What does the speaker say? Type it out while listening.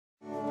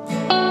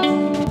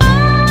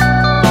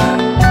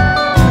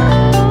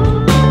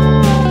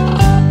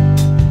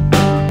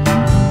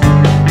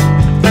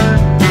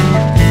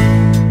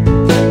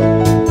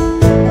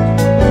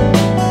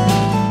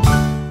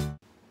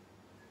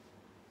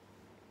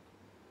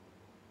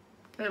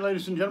Okay,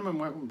 ladies and gentlemen,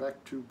 welcome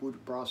back to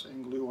Wood, Brass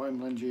and Glue.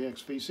 I'm Len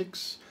GX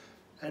V6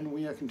 and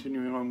we are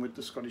continuing on with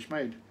the Scottish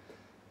Maid.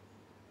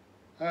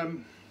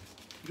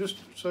 Just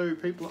so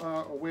people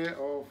are aware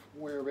of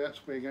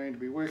whereabouts we're going to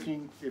be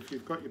working, if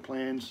you've got your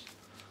plans,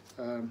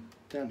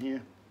 down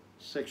here,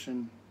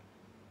 section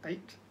 8,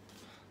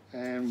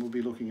 and we'll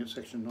be looking at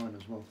section 9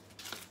 as well.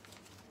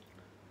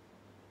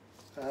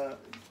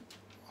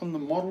 On the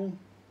model,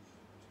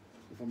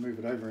 if I move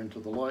it over into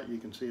the light you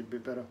can see it a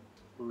bit better.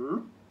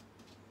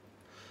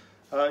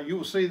 You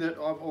will see that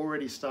I've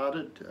already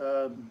started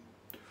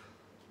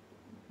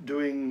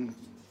doing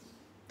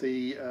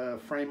the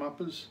frame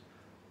uppers.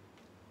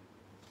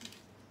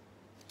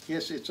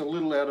 Yes, it's a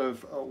little out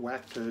of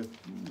whack to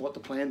what the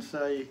plans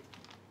say,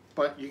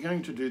 but you're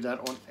going to do that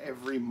on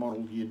every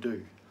model you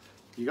do.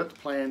 You got the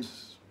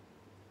plans,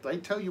 they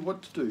tell you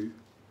what to do.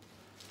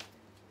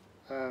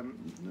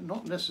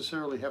 Not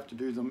necessarily have to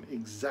do them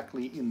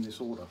exactly in this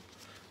order.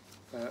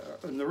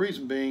 And the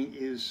reason being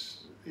is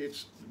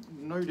it's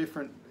no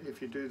different if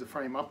you do the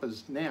frame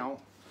uppers now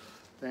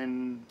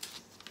than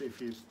if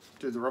you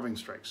do the rubbing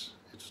strakes.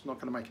 It's not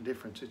going to make a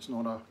difference. It's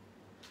not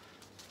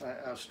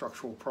a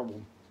structural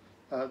problem.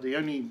 The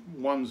only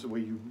ones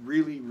where you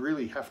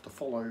really have to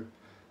follow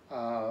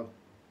are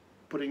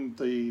putting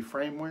the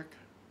framework,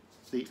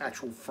 the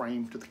actual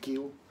frame to the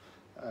keel,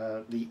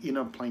 the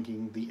inner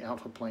planking, the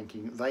outer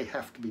planking. They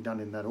have to be done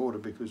in that order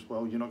because,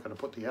 well, you're not going to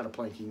put the outer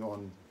planking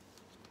on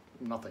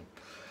nothing.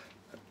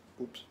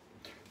 Oops.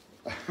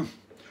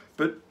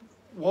 But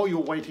while you're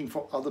waiting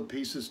for other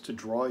pieces to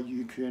dry,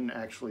 you can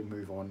actually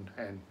move on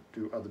and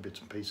do other bits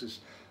and pieces.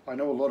 I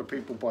know a lot of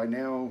people by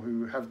now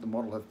who have the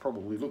model have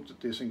probably looked at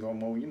this and gone,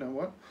 well, you know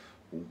what,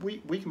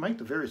 we can make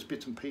the various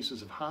bits and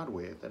pieces of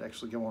hardware that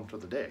actually go onto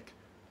the deck.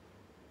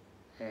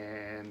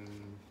 And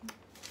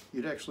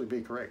you'd actually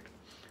be correct.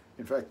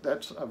 In fact,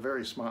 that's a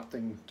very smart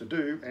thing to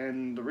do,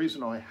 and the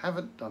reason I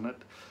haven't done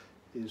it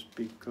is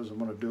because I'm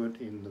going to do it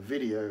in the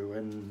video,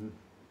 and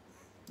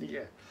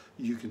yeah,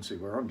 you can see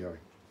where I'm going.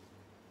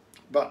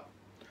 But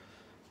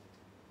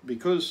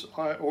because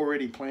I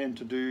already plan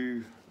to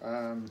do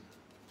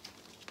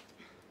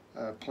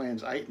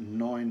plans 8 and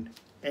 9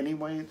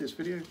 anyway in this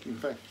video, in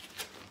fact,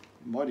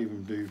 I might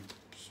even do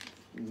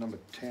number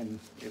 10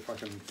 if I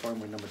can find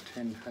where number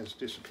 10 has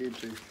disappeared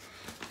to.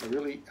 I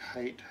really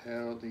hate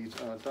how these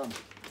are done.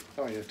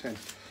 Oh yeah, 10.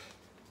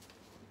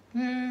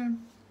 Yeah,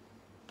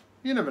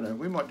 you never know,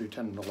 we might do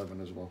 10 and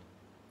 11 as well.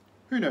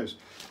 Who knows?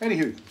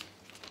 Anywho,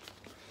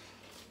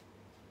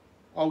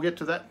 I'll get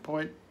to that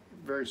point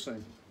very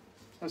soon.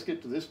 Let's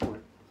get to this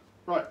point.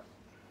 Right.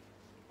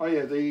 Oh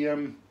yeah,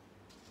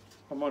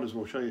 I might as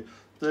well show you.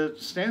 The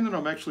stand that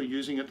I'm actually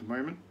using at the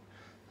moment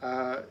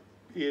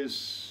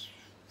is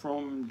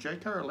from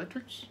JCar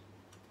Electrics.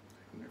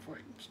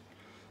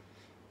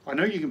 I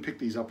know you can pick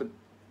these up at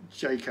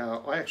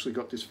JCar. I actually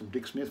got this from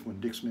Dick Smith when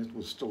Dick Smith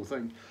was still a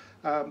thing.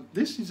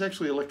 This is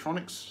actually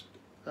electronics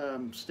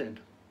stand.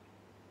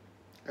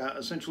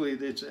 Essentially,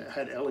 it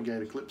had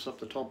alligator clips up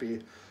the top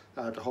here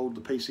to hold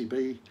the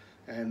PCB,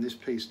 and this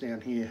piece down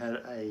here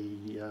had a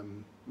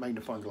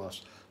magnifying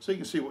glass, so you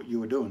can see what you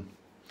were doing.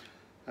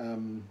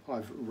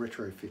 I've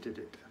retrofitted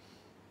it.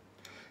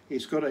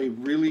 It's got a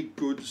really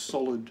good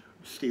solid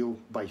steel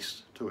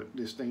base to it.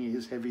 This thing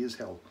is heavy as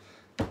hell,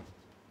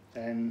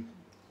 and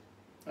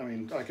I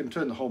mean, I can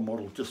turn the whole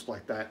model just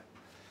like that.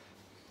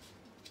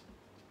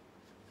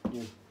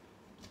 Yeah.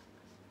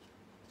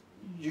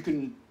 You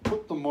can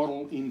put the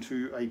model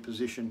into a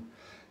position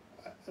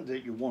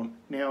that you want.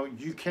 Now,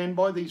 you can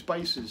buy these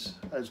bases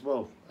as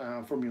well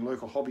from your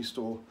local hobby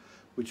store,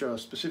 which are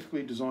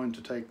specifically designed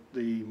to take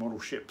the model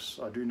ships.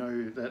 I do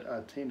know that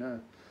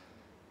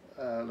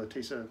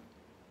Latisa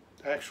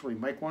actually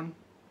make one.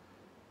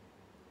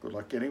 Good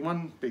luck getting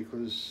one,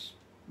 because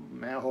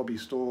our hobby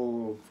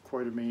store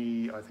quoted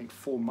me, I think,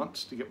 4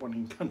 months to get one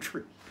in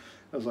country.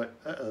 I was like,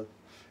 uh-oh,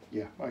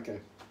 yeah, okay.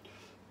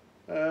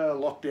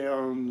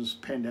 Lockdowns,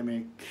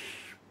 pandemic,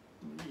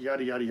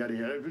 yada yada yada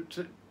yada.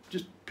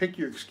 Just pick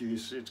your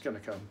excuse, it's going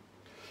to come.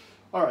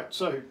 Alright,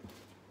 so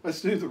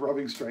let's do the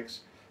rubbing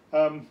strakes.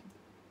 And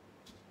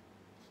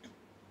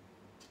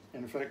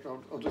in fact,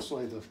 I'll just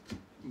lay the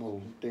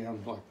model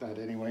down like that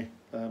anyway.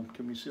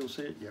 Can we still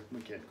see it? Yeah,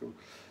 we can, cool.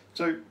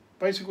 So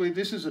basically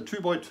this is a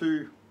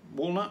 2x2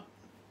 walnut,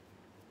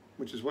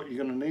 which is what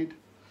you're going to need.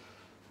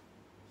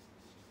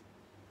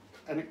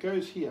 And it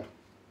goes here,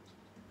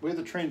 where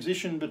the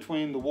transition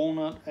between the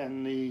walnut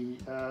and the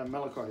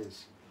malachite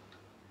is.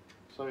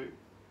 So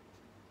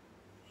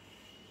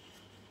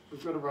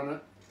we've got to run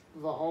it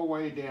the whole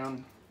way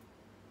down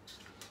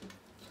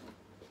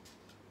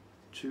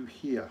to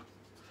here.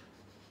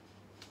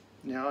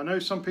 Now, I know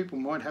some people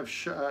might have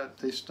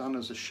this done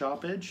as a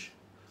sharp edge.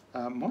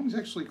 Mine's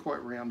actually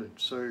quite rounded,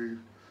 so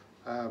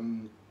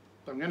I'm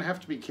going to have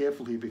to be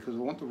careful here because I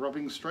want the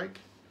rubbing strake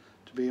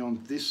to be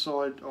on this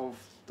side of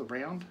the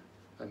round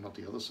and not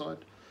the other side,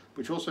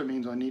 which also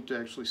means I need to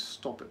actually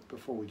stop it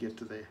before we get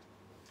to there.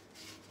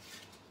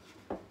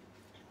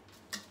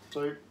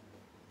 So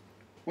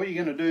what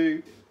you're going to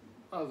do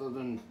other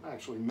than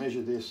actually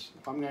measure this,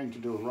 I'm going to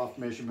do a rough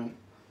measurement.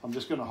 I'm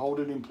just going to hold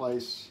it in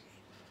place,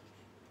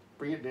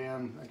 bring it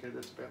down. Okay,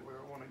 that's about where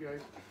I want to go.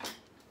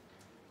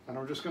 And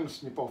I'm just going to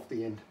snip off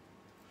the end.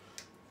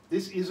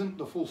 This isn't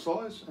the full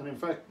size, and in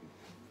fact,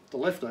 the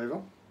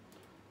leftover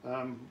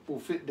will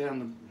fit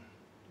down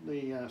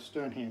the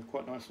stern here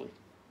quite nicely.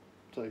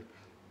 So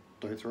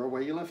don't throw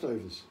away your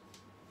leftovers.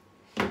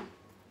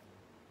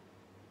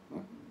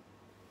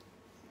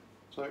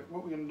 So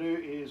what we're going to do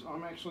is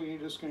I'm actually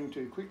just going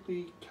to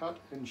quickly cut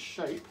and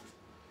shape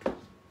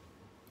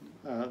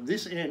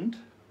this end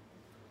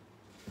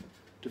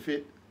to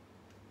fit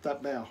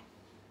that bow.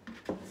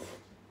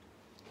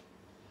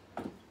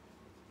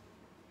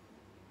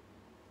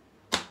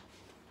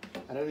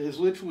 And it is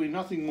literally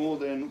nothing more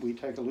than we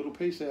take a little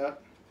piece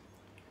out,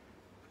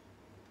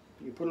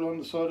 you put it on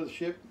the side of the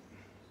ship,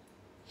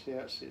 see how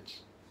it sits.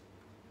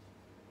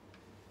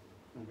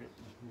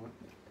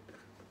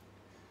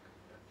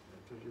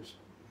 Just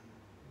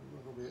a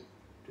little bit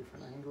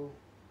different angle.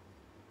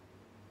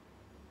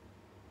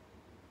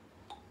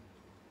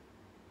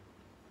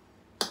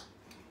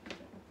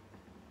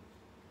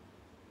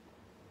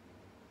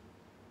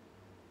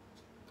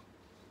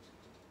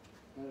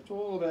 And it's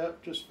all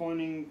about just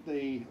finding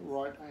the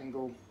right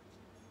angle.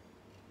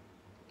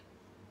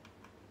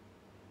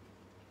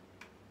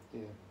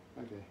 Yeah,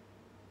 okay.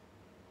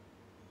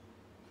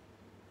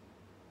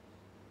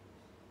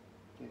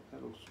 Yeah,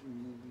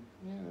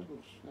 that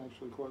looks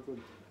actually quite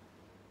good.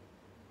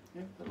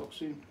 Yeah, that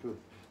looks in good.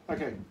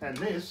 Okay, and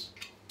this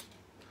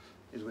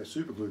is where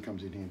super glue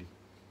comes in handy.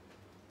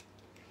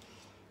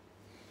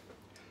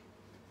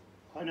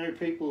 I know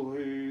people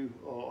who,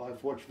 or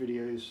I've watched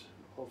videos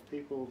of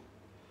people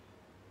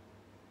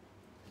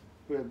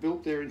who have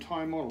built their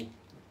entire model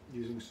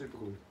using super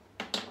glue.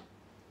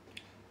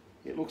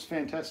 It looks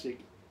fantastic,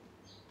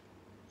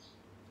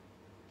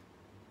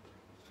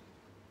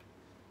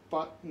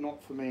 but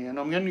not for me. And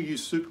I'm going to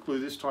use super glue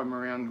this time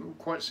around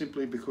quite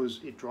simply because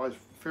it dries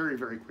very,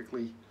 very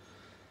quickly.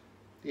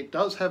 It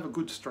does have a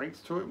good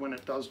strength to it when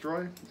it does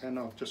dry, and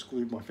I've just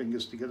glued my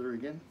fingers together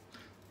again.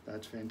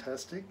 That's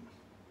fantastic.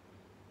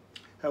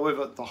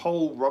 However, the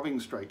whole rubbing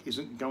strake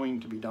isn't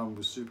going to be done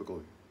with super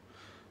glue.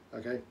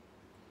 Okay.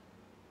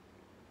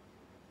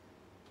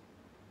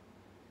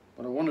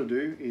 What I want to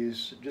do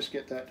is just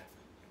get that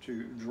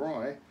to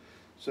dry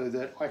so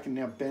that I can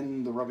now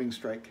bend the rubbing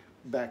strake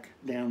back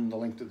down the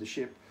length of the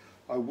ship.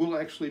 I will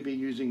actually be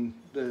using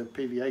the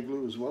PVA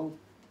glue as well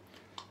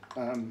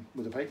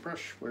with a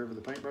paintbrush, wherever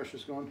the paintbrush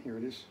has gone. Here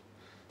it is.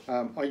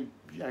 I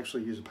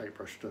actually use a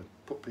paintbrush to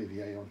put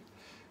PVA on.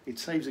 It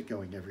saves it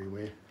going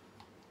everywhere.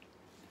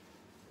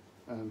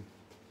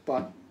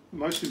 But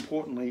most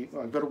importantly,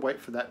 I've got to wait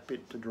for that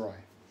bit to dry.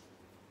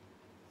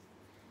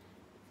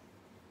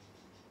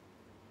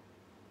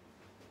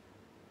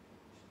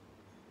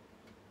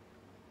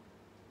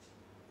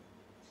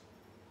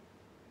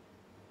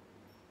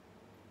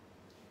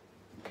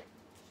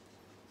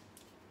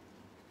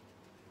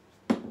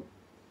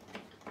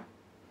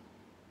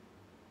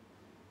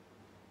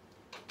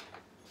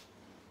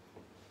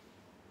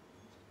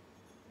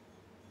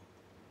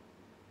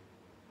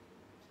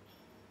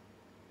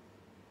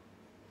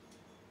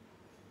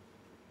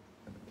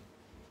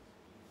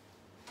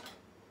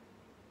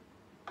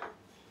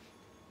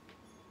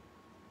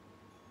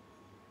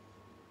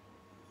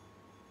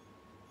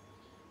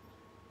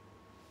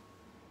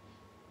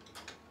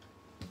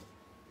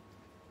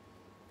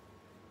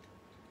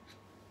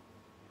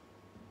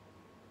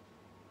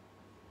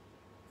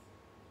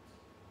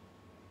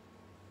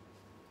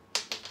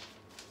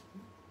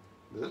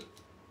 Good.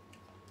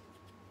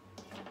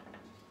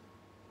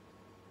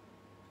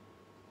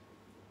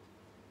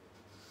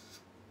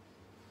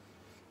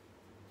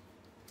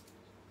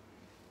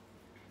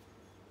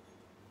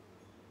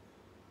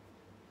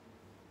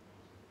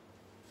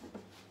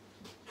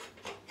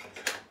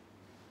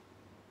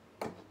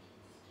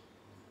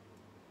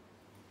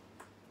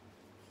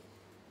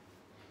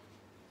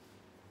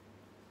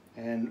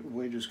 And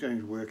we're just going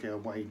to work our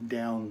way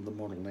down the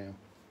model now.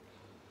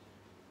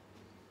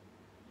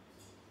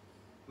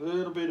 A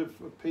little bit of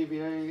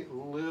PVA, a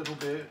little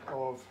bit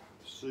of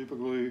super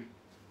glue.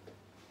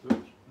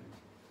 Oops.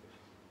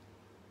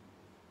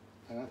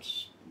 And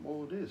that's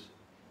all it is.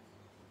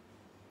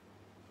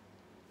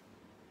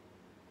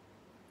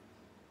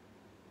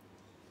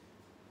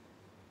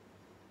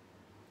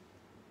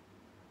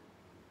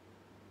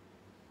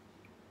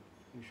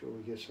 Make sure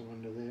we get some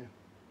under there.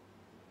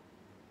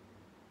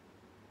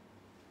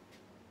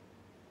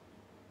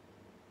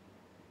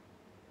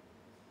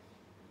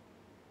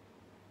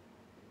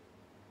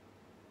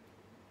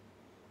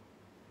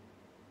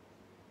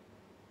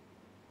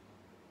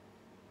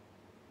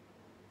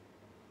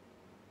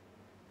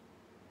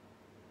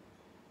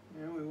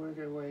 Now we work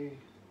our way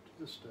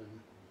to the stone.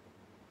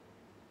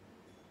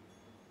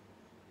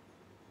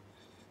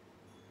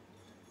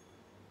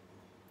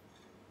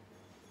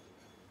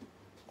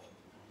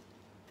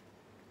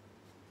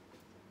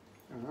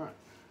 All right.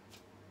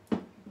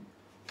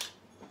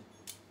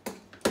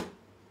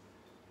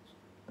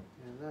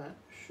 Now that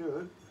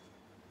should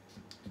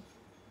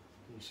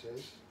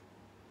says.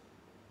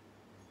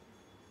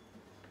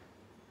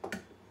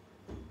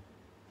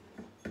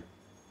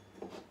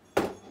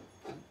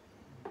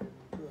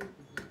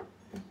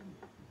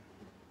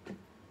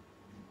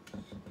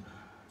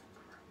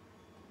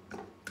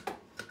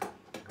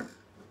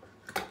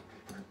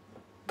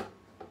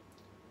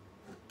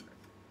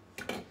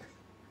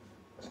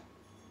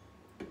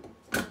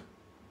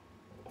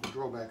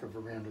 Drawback of a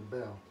rounded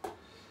bow, a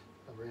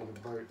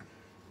rounded boat.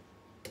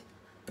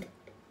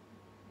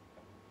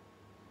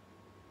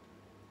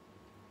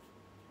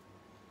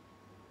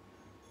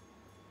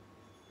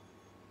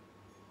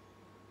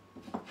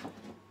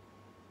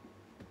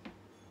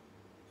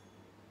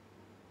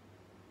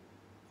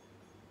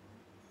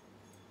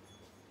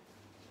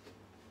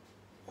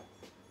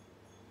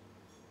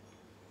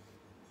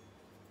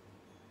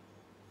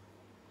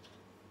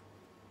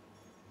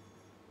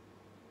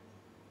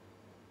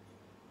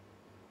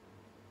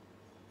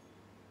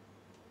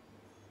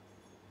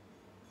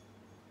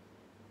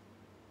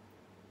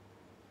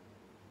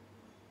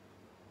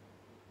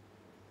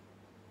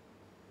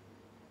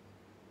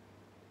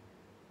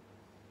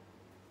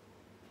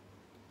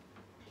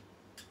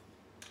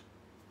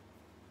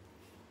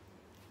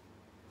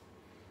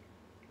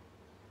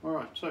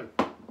 Alright, so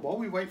while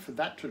we wait for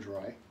that to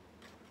dry,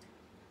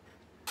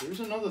 there's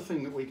another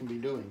thing that we can be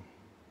doing.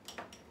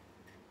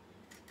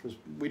 Because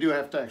we do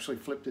have to actually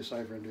flip this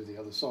over and do the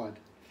other side.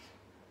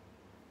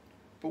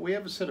 But we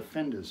have a set of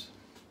fenders.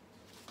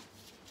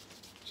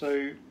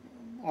 So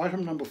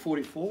item number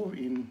 44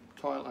 in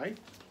tile 8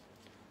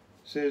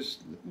 says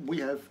we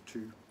have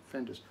 2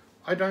 fenders.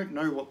 I don't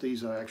know what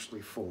these are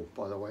actually for,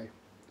 by the way.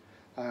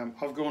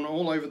 I've gone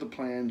all over the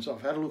plans,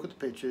 I've had a look at the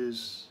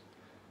pictures,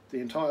 the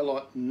entire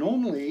lot.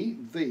 Normally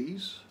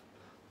these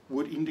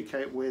would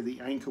indicate where the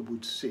anchor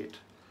would sit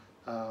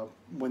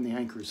when the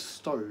anchor is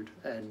stowed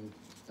and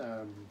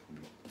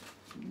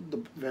the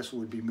vessel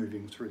would be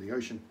moving through the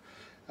ocean.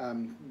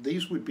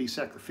 These would be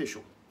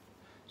sacrificial.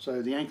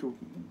 So the anchor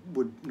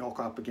would knock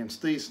up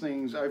against these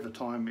things. Over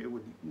time it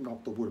would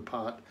knock the wood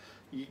apart.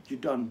 You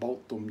don't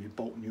bolt them, you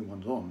bolt new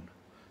ones on.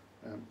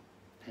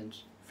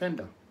 Hence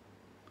fender.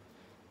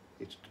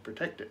 It's to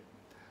protect it.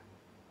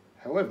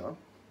 However,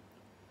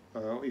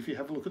 if you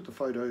have a look at the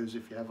photos,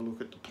 if you have a look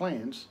at the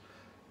plans,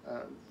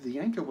 the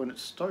anchor when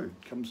it's stowed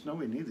comes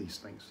nowhere near these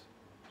things.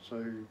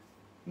 So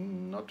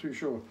not too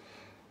sure.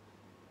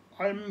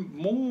 I'm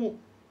more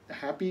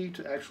happy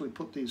to actually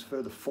put these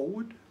further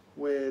forward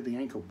where the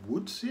anchor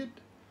would sit,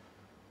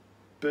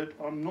 but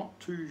I'm not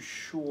too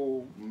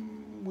sure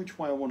which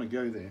way I want to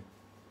go there.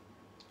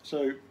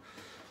 So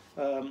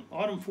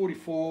item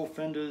 44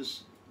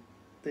 fenders,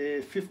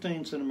 they're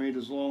 15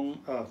 centimeters long,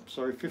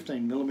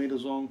 15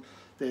 millimeters long.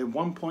 They're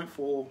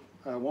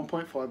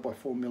 1.5 by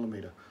 4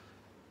 millimeter.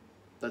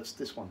 That's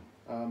this one.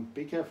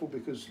 Be careful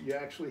because you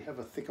actually have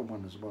a thicker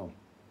one as well.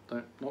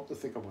 Not the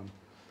thicker one.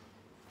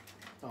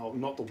 Oh,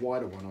 not the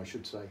wider one, I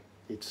should say.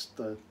 It's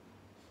the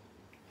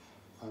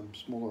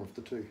smaller of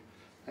the two.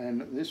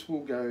 And this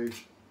will go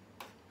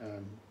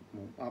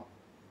up,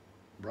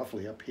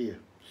 roughly up here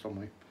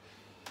somewhere.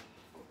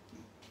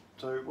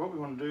 So what we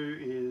want to do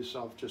is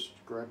I've just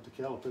grabbed the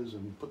calipers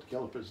and put the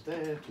calipers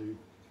there to,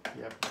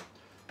 yep,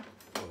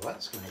 well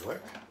that's going to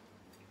work.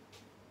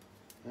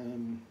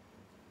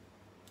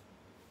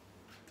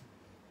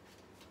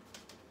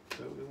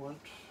 So we want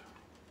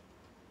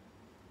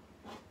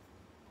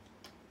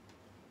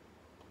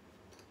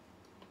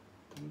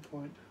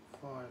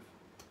 .5.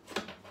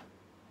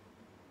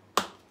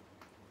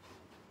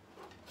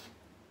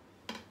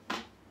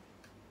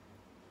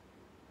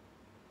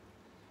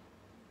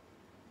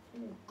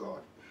 Oh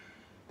God.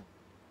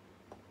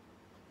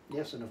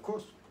 Yes, and of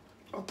course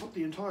I'll put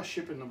the entire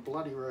ship in the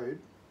bloody road.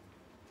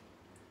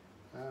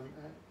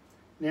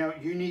 Now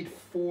you need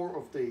 4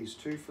 of these,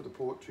 2 for the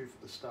port, 2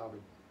 for the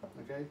starboard,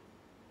 okay?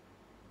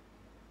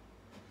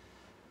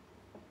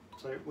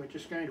 So we're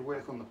just going to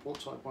work on the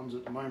port side ones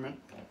at the moment.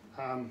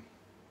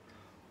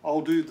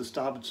 I'll do the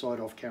starboard side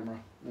off camera.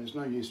 There's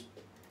no use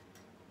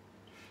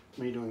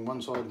me doing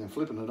one side and then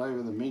flipping it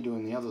over, then me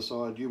doing the other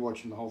side, you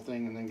watching the whole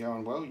thing and then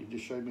going, well, you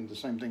just showed me the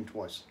same thing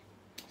twice.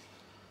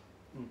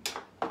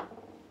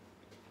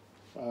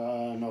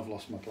 And I've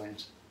lost my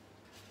plans.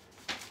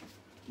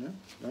 No,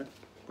 no,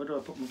 where do I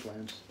put my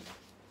plans?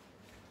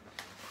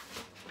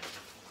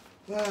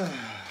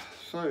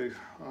 So,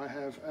 I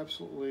have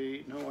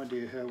absolutely no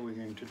idea how we're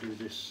going to do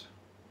this.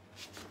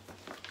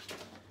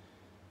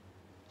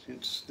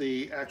 Since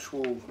these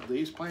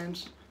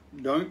plans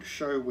don't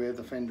show where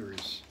the fender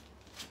is.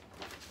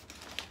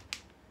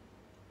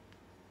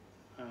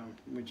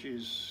 Which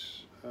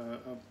is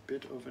a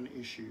bit of an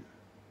issue.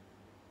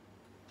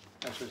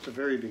 Actually, it's a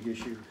very big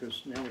issue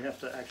because now we have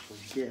to actually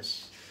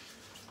guess.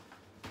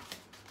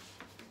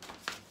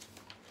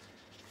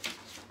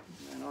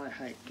 And I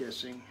hate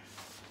guessing.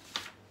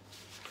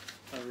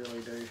 I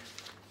really do.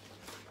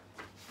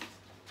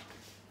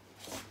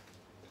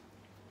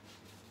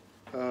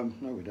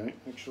 No we don't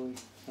actually.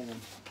 Hang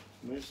on.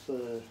 Where's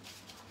the...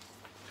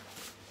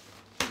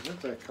 Is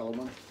that colour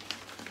one?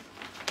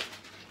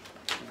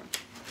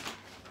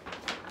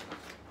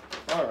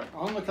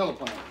 on the colour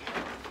plan.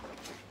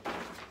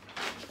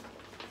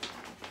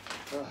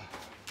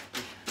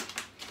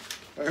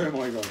 Oh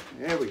my god,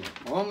 there we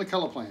go, on the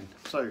colour plan.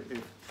 So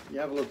if you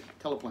have a look,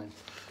 colour plan.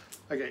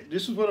 Okay,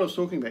 this is what I was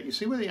talking about. You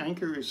see where the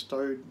anchor is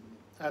stowed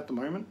at the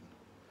moment?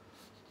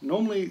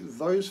 Normally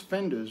those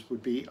fenders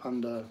would be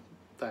under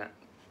that,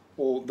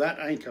 or that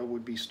anchor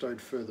would be stowed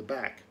further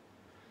back,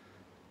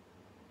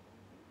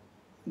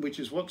 which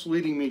is what's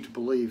leading me to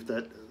believe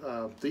that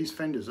these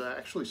fenders are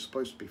actually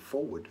supposed to be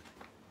forward.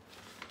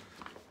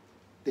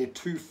 They're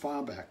too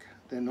far back.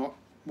 They're not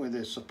where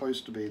they're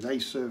supposed to be. They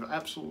serve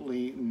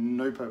absolutely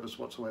no purpose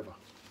whatsoever.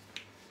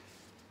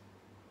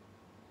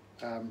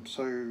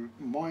 So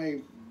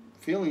my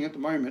feeling at the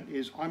moment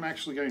is I'm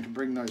actually going to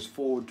bring those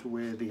forward to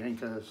where the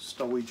anchor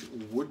stowage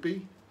would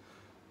be,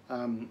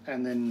 and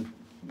then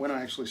when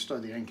I actually stow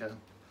the anchor,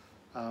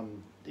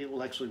 it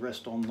will actually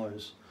rest on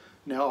those.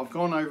 Now I've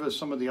gone over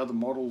some of the other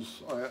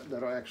models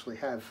that I actually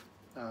have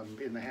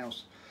in the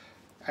house,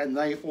 and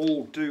they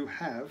all do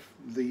have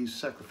these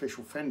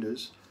sacrificial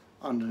fenders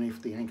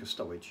underneath the anchor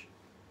stowage.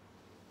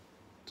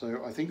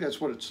 So I think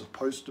that's what it's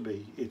supposed to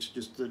be. It's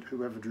just that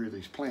whoever drew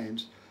these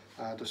plans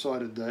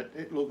decided that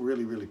it looked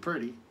really, really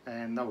pretty,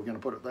 and they were going to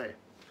put it there.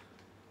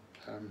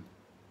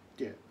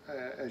 Yeah,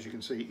 as you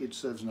can see, it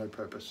serves no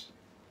purpose.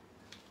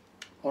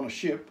 On a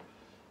ship,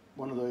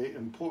 one of the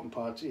important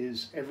parts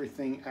is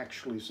everything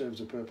actually serves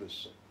a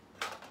purpose.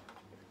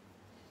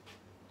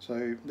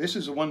 So this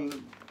is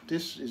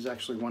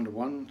actually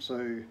 1-to-1.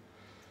 So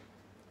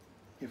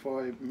if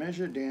I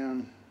measure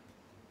down,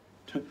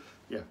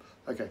 yeah,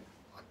 okay,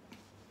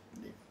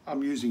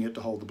 I'm using it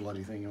to hold the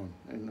bloody thing on,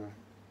 and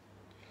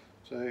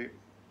so if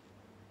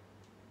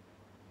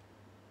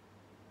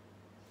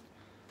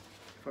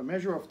I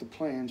measure off the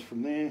plans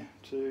from there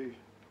to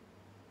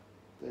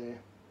there,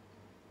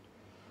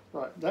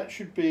 right, that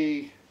should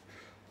be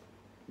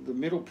the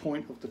middle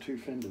point of the two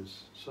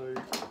fenders. So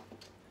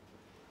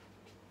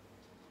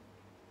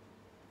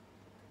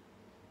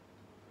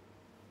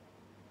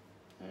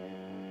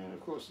and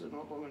of course they're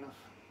not long enough.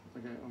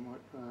 Okay, I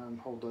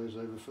might hold those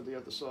over for the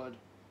other side.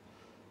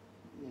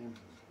 Yeah,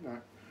 no.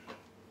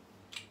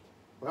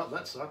 Well,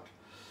 that sucked.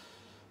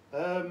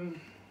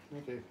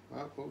 Okay,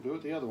 well, we'll do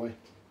it the other way.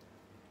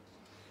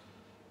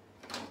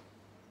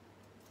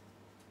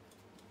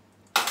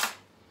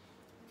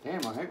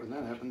 Damn, I hate when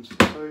that happens.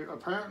 So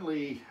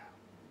apparently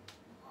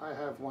I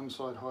have one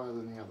side higher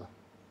than the other.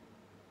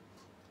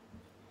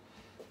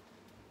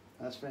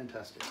 That's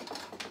fantastic.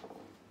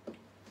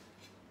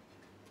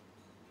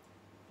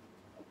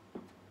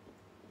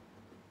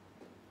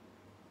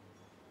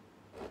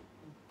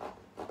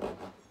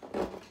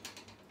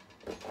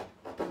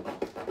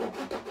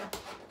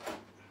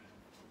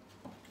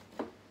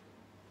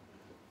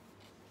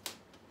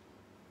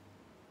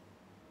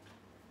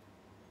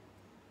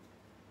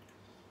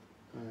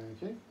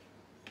 Okay.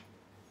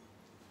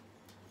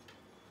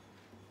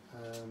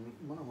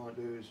 What I might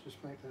do is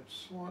just make that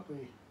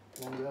slightly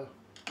longer.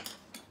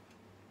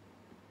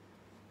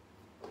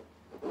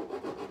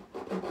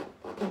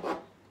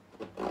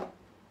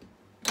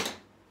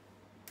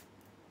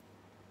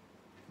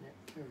 Yeah,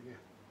 there we go.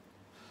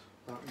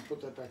 Right, and put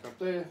that back up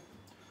there.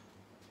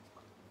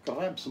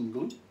 Grab some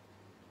glue.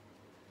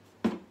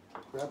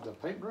 Grab the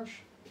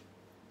paintbrush.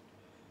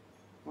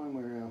 Find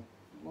where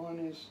our line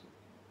is.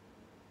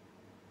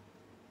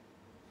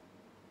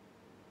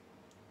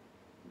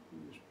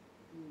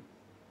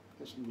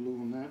 Get some glue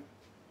on that.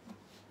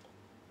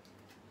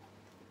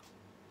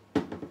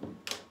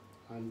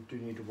 I do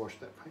need to wash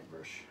that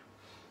paintbrush.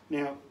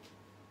 Now,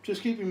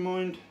 just keep in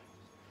mind,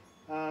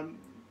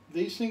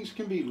 these things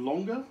can be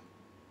longer.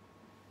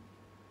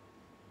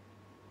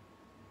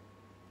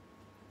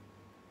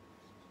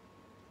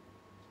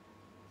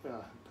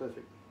 Ah,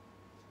 perfect.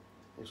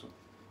 Excellent.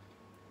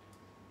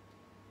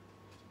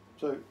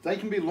 So they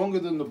can be longer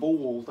than the ball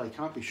wall, they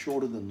can't be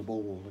shorter than the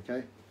ball wall,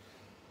 okay?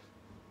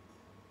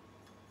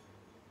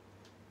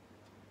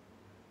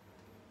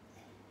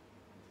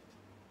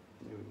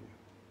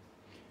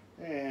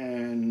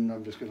 And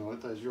I'm just going to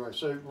let those dry.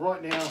 So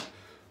right now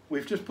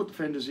we've just put the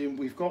fenders in.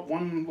 We've got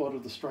one lot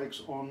of the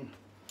Strakes on.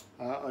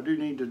 I do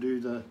need to do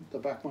the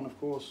back one, of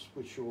course,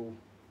 which will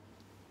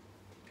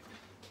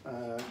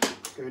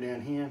go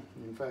down here.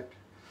 In fact,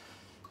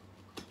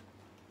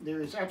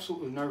 there is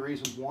absolutely no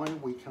reason why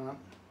we can't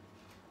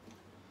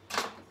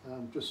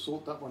just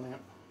sort that one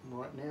out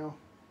right now.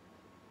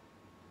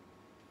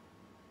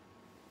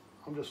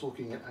 I'm just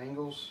looking at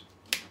angles.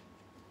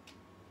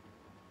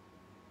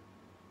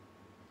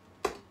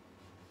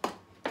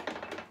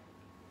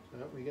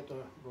 So we get the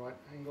right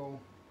angle.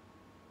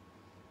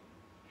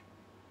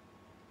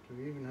 Do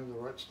we even have the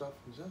right stuff?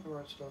 Is that the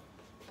right stuff?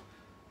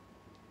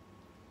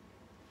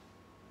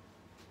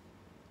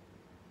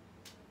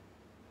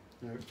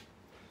 No.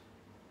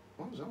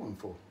 What was that one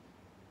for?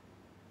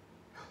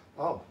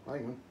 Oh,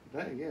 hang on.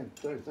 That, yeah,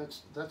 dude,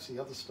 that's the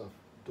other stuff.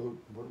 Dude,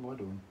 what am I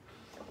doing?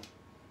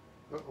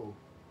 Uh-oh.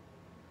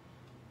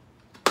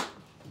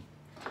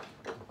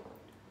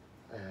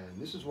 And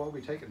this is why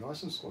we take it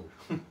nice and slow.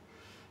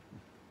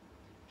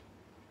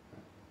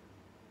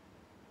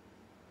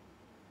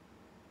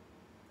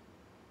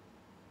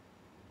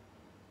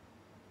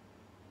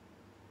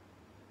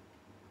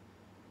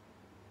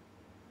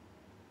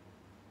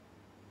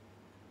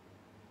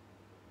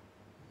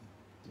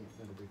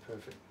 That'll be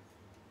perfect.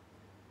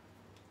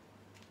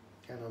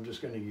 And I'm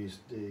just going to use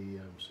the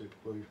super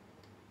glue.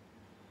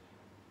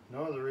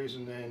 No other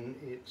reason than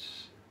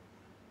it's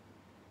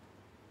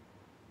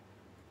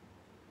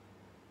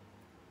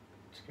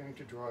going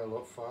to dry a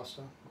lot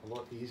faster, a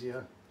lot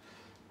easier,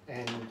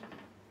 and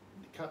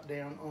cut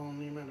down on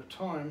the amount of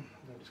time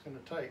that it's going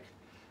to take.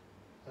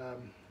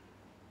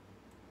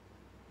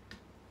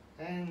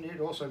 And it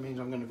also means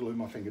I'm going to glue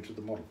my finger to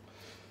the model.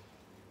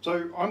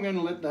 So I'm going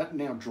to let that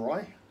now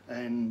dry,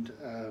 and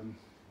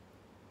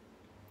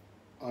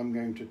I'm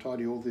going to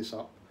tidy all this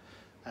up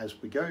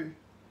as we go.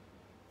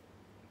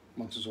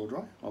 Once it's all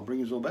dry, I'll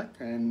bring us all back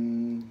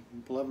and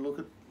we'll have a look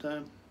at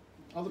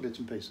other bits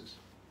and pieces.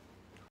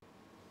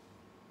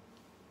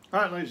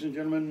 Alright, ladies and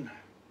gentlemen,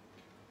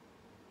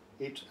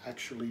 it's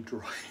actually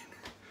dry.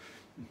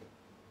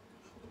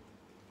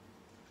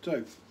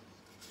 So,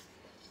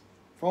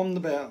 from the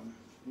bow,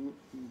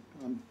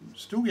 I'm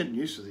still getting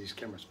used to these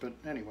cameras, but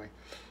anyway,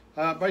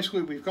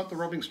 basically we've got the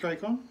rubbing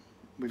strake on,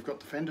 we've got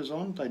the fenders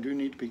on, they do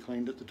need to be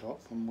cleaned at the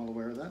top, I'm well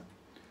aware of that.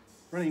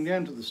 Running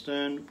down to the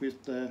stern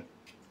with the,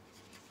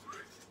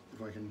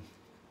 if I can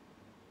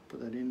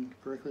put that in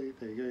correctly,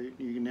 there you go,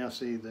 you can now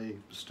see the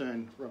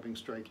stern rubbing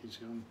strake is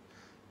on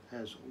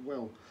as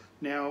well.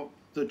 Now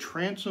the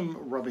transom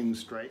rubbing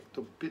strake,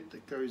 the bit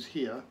that goes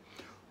here,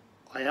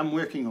 I am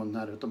working on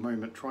that at the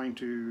moment, trying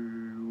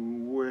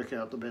to work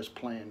out the best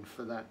plan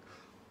for that.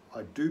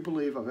 I do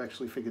believe I've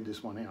actually figured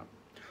this one out.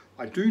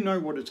 I do know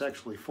what it's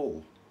actually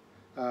for.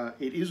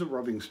 It is a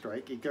rubbing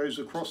strake, it goes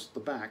across the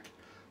back.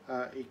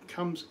 It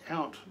comes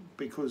out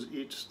because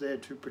it's there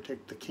to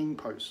protect the king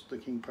post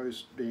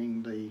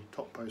being the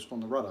top post on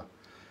the rudder.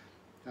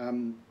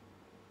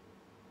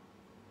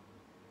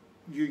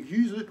 You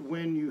use it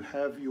when you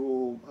have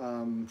your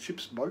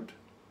ship's boat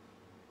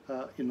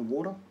in the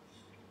water.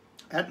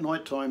 At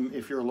night time,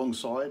 if you're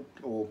alongside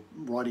or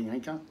riding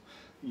anchor,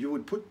 you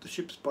would put the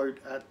ship's boat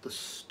at the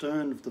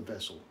stern of the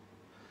vessel,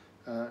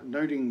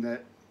 noting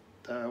that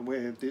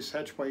where this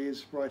hatchway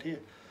is right here,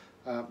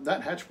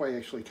 that hatchway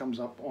actually comes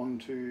up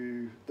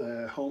onto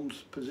the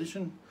helm's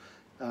position,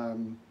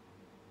 and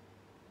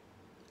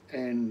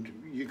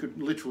you could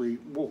literally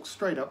walk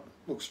straight up,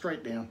 look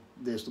straight down,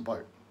 there's the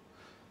boat.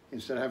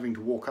 Instead of having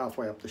to walk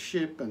halfway up the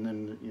ship and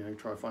then, you know,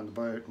 try to find the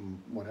boat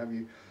and what have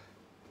you.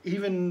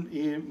 Even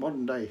in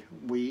modern day,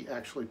 we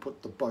actually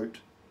put the boat,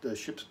 the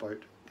ship's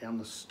boat, down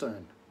the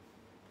stern.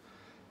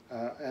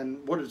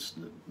 And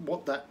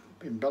what that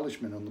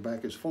embellishment on the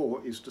back is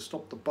for is to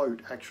stop the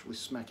boat actually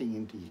smacking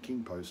into your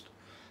king post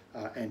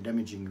and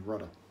damaging the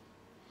rudder.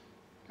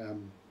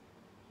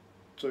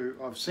 So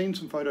I've seen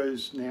some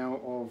photos now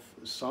of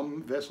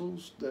some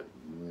vessels that,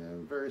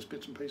 various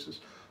bits and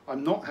pieces.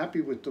 I'm not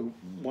happy with the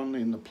one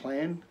in the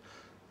plan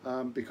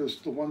because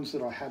the ones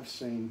that I have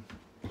seen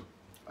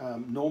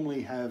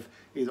normally have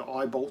either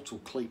eye bolts or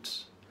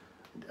cleats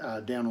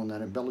down on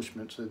that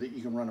embellishment so that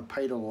you can run a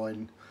painter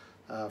line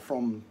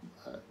from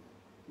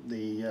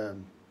the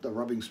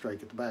rubbing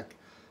strake at the back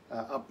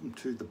up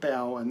to the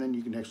bow, and then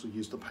you can actually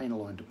use the painter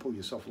line to pull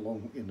yourself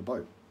along in the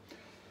boat.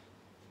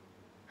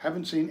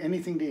 Haven't seen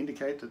anything to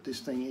indicate that this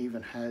thing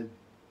even had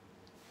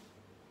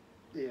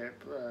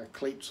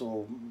cleats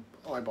or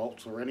eye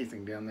bolts or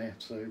anything down there,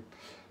 so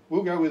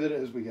we'll go with it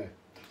as we go.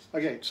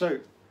 Okay, so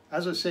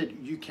as I said,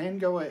 you can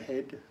go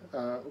ahead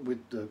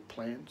with the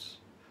plans.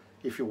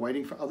 If you're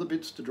waiting for other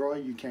bits to dry,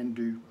 you can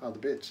do other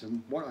bits,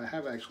 and what I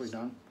have actually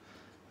done,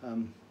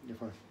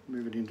 if I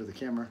move it into the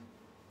camera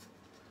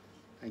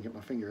and get my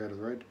finger out of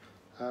the road,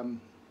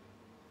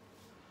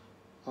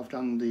 I've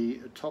done the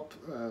top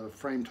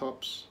frame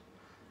tops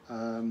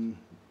and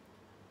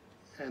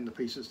the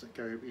pieces that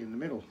go in the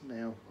middle.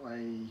 Now,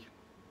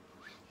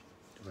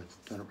 if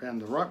I've done it around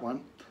the right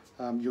one,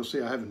 you'll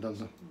see I haven't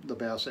done the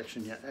bow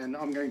section yet, and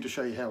I'm going to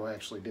show you how I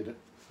actually did it.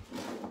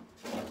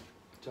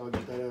 So I'll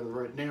get that out of the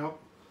road. Now,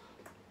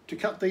 to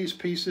cut these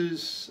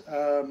pieces,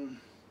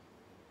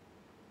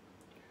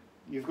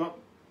 you've got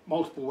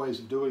multiple ways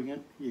of doing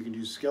it. You can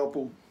use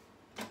scalpel,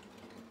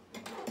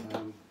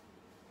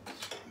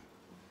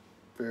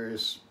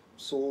 various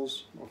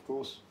saws, of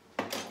course,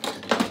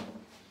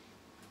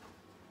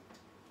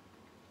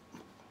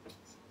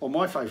 or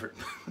my favourite.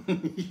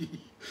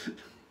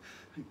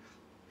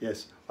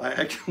 Yes, I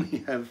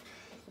actually have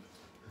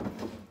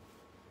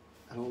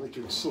an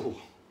electric saw.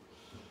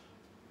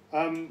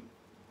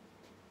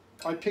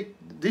 I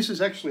picked, this is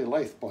actually a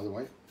lathe, by the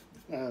way.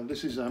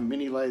 This is a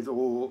mini lathe,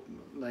 or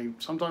they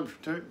sometimes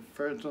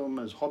refer to them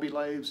as hobby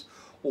lathes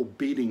or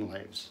beading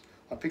lathes.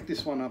 I picked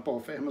this one up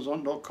off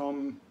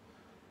Amazon.com.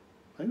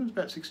 I think it was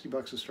about 60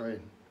 bucks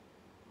Australian.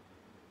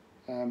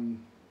 And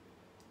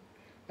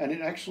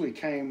it actually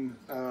came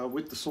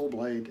with the saw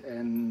blade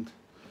and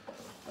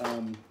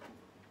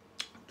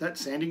that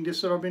sanding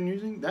disc that I've been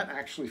using, that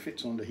actually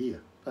fits onto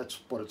here. That's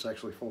what it's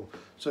actually for.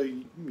 So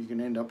you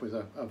can end up with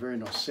a very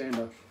nice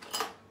sander.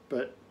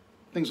 But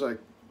things like,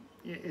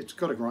 it's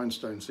got a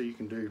grindstone, so you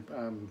can do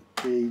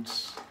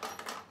beads,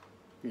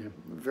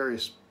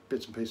 various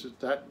bits and pieces.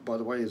 That, by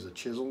the way, is a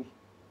chisel.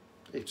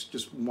 It's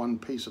just one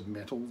piece of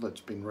metal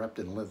that's been wrapped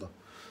in leather.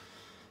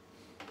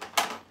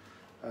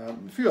 A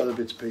few other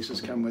bits and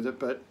pieces come with it,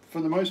 but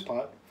for the most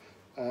part,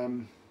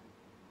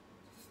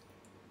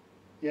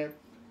 yeah,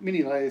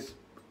 mini lathe,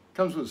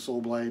 comes with a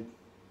saw blade,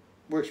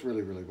 works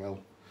really, really well.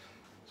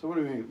 So what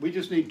do we need? We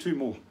just need 2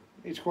 more.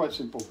 It's quite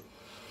simple.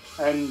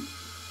 And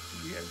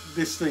yeah,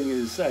 this thing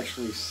is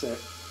actually set.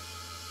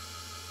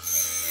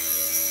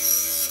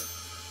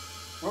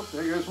 Oh,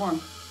 there goes one.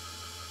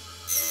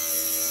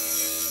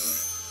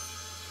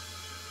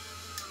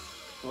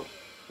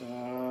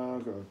 Oh,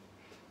 God.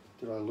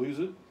 Did I lose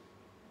it?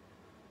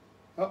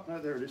 Oh, no,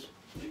 there it is.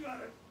 You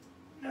got it.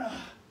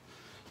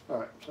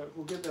 Alright, so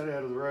we'll get that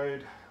out of the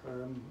road.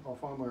 I'll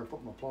find where I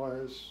put my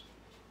pliers.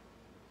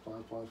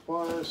 Pliers, pliers,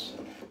 pliers.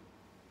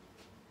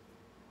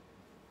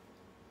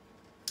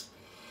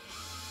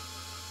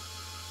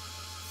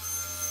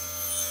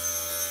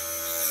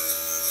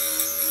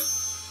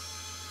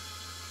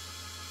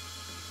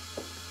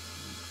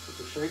 Put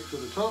the shake to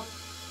the top.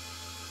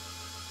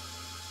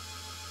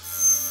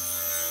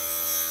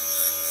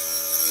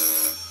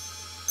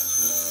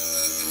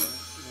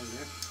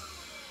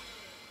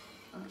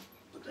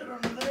 Put that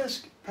on the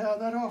desk, power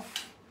that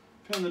off,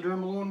 turn the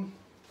Dremel on.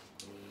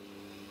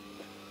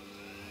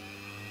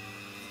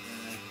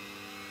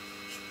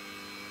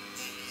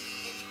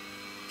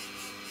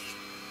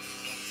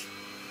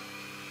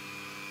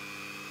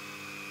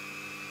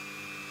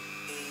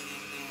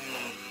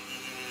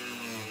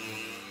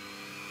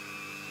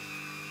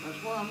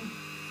 That's one.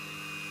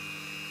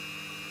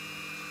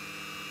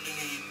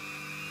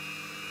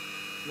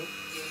 Yep.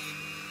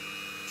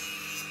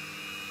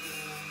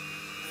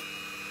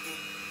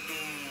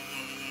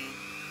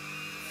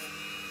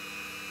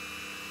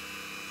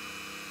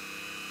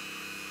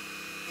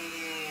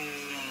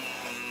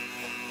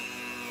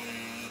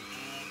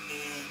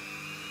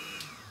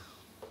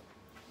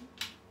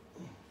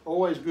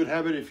 Always good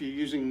habit if you're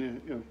using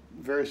the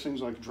various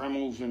things like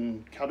Dremels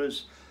and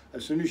cutters,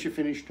 as soon as you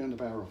finish, turn the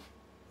power off.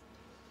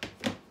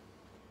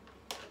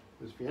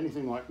 Because if you're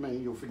anything like me,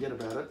 you'll forget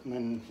about it and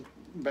then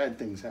bad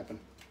things happen.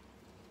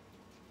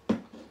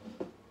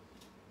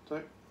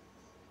 So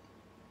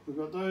we've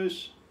got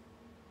those,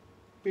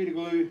 bit of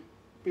glue,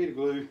 bit of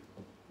glue.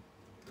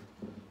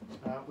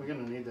 We're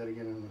going to need that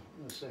again in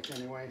a sec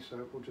anyway,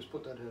 so we'll just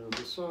put that out of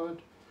the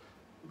side.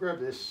 Grab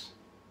this.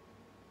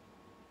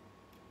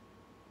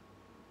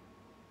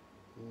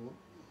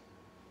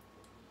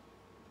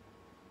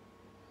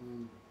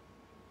 And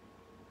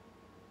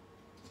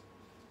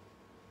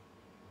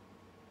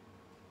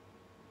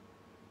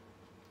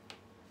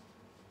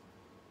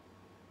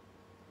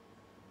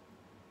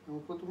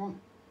we'll put them on.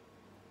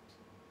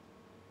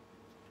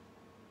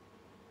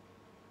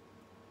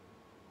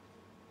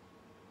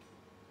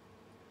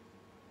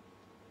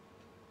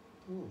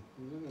 Oh,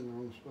 is that in the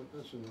wrong spot?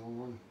 That's in the wrong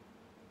one.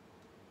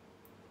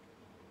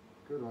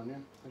 Good on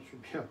you. That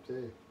should be up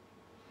there.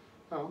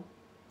 Oh,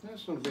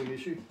 that's not a big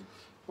issue.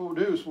 What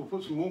we'll do is we'll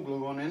put some more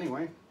glue on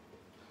anyway.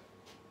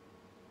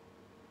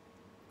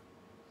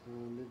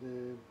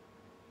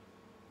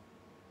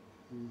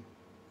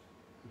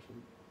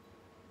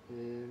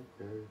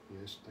 There,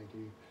 yes, thank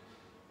you.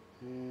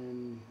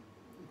 And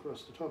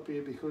across the top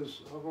here,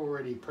 because I've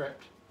already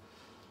prepped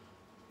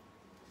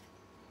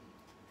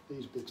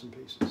these bits and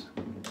pieces,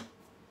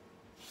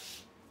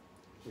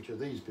 which are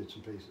these bits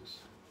and pieces.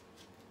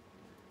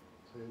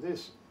 So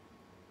this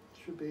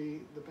should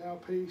be the bow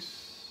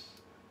piece.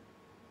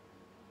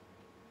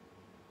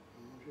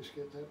 I'll just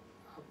get that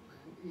up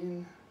and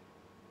in.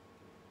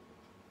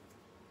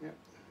 Yep.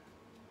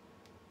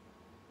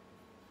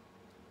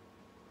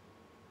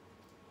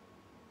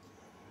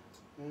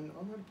 And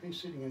I've got a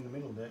piece sitting in the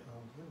middle there.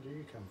 Oh, where do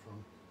you come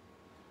from?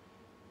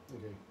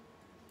 Okay.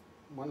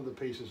 One of the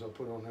pieces I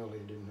put on earlier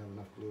didn't have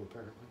enough glue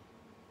apparently.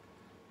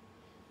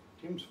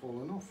 Tim's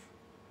fallen off.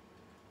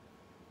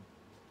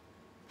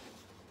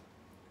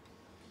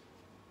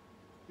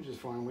 Which is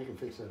fine, we can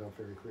fix that up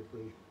very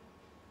quickly.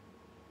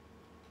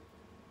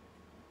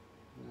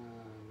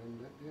 Bend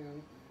that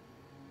down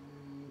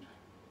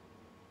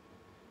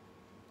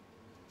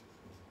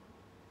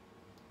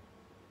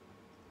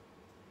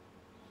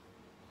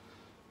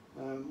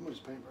and where's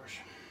the paintbrush?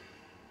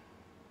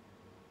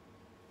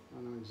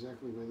 I know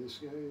exactly where this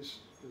goes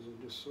because I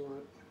just saw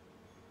it.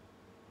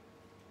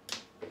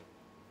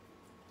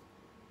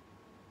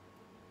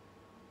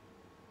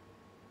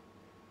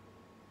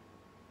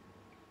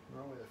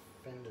 Right where the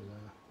fenders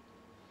are.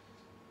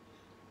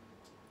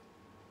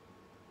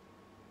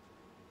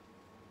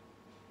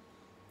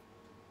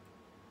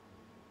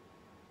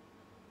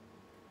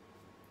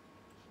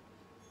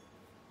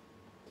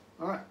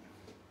 Alright,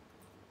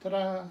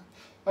 ta-da!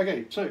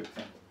 Okay, so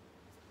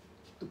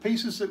the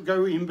pieces that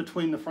go in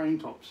between the frame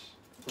tops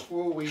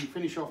before we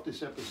finish off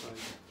this episode.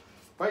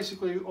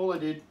 Basically all I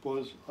did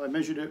was I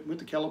measured it with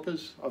the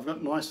calipers. I've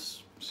got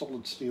nice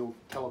solid steel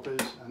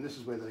calipers and this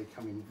is where they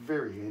come in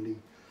very handy.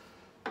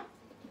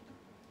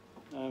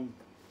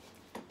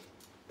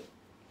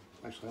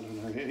 Actually I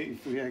don't know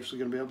if we're actually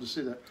going to be able to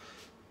see that.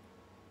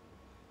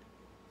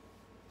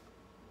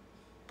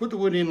 put the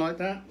wood in like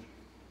that.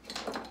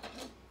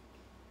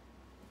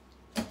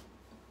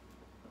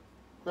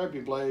 Grab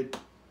your blade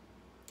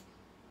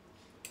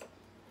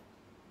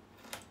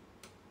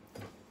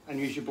and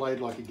use your blade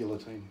like a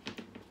guillotine,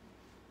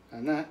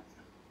 and that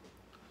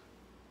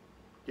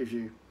gives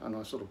you a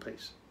nice little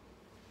piece.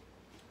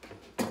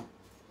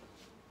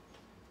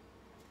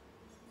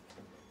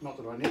 Not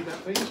that I need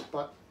that piece,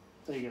 but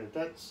there you go.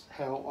 That's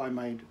how I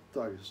made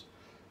those,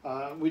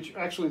 which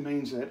actually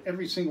means that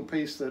every single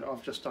piece that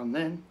I've just done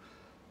then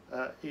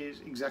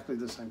is exactly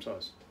the same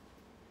size,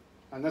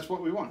 and that's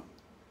what we want.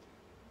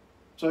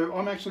 So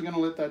I'm actually going to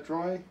let that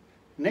dry.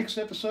 Next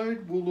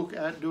episode we'll look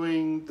at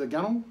doing the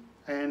gunnel,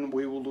 and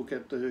we will look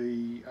at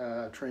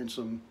the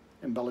transom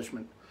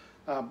embellishment.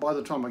 By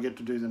the time I get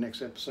to do the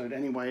next episode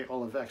anyway,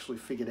 I'll have actually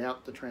figured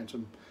out the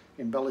transom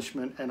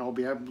embellishment, and I'll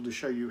be able to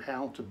show you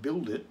how to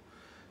build it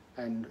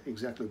and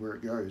exactly where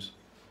it goes.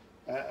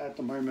 At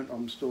the moment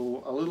I'm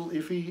still a little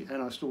iffy,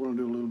 and I still want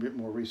to do a little bit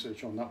more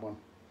research on that one.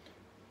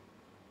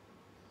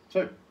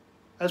 So,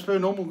 as per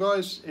normal,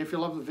 guys, if you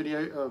love the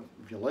video,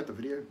 if you like the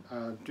video,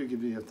 do give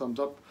me a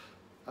thumbs up.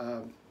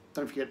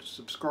 Don't forget to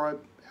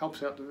subscribe,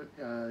 helps out the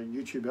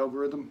YouTube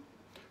algorithm.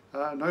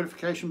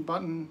 Notification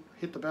button,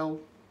 hit the bell.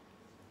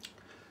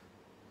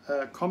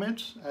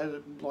 Comments,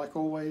 like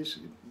always,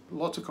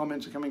 lots of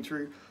comments are coming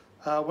through.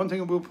 One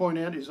thing I will point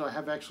out is I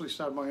have actually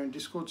started my own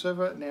Discord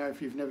server. Now,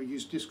 if you've never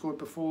used Discord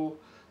before,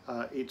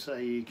 it's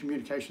a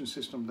communication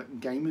system that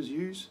gamers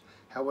use.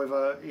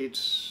 However,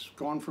 it's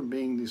gone from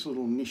being this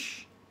little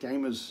niche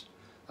gamers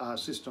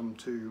system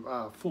to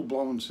a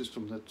full-blown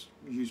system that's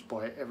used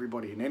by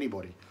everybody and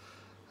anybody.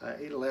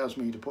 It allows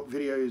me to put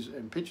videos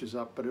and pictures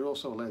up, but it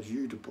also allows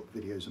you to put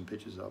videos and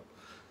pictures up,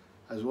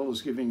 as well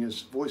as giving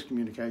us voice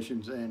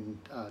communications and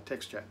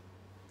text chat.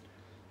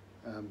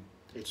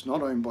 It's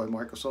not owned by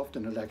Microsoft,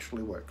 and it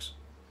actually works.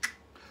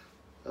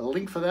 A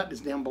link for that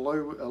is down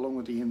below, along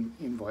with the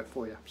invite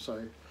for you.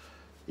 So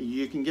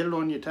you can get it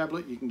on your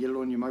tablet, you can get it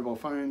on your mobile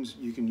phones,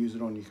 you can use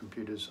it on your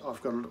computers.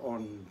 I've got it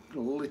on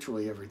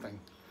literally everything.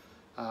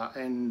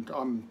 And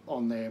I'm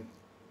on there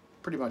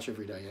pretty much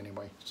every day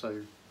anyway,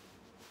 so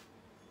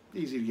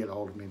easy to get a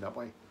hold of me that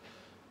way.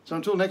 So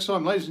until next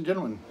time, ladies and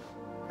gentlemen,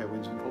 fair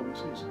winds and falling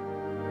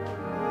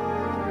seas.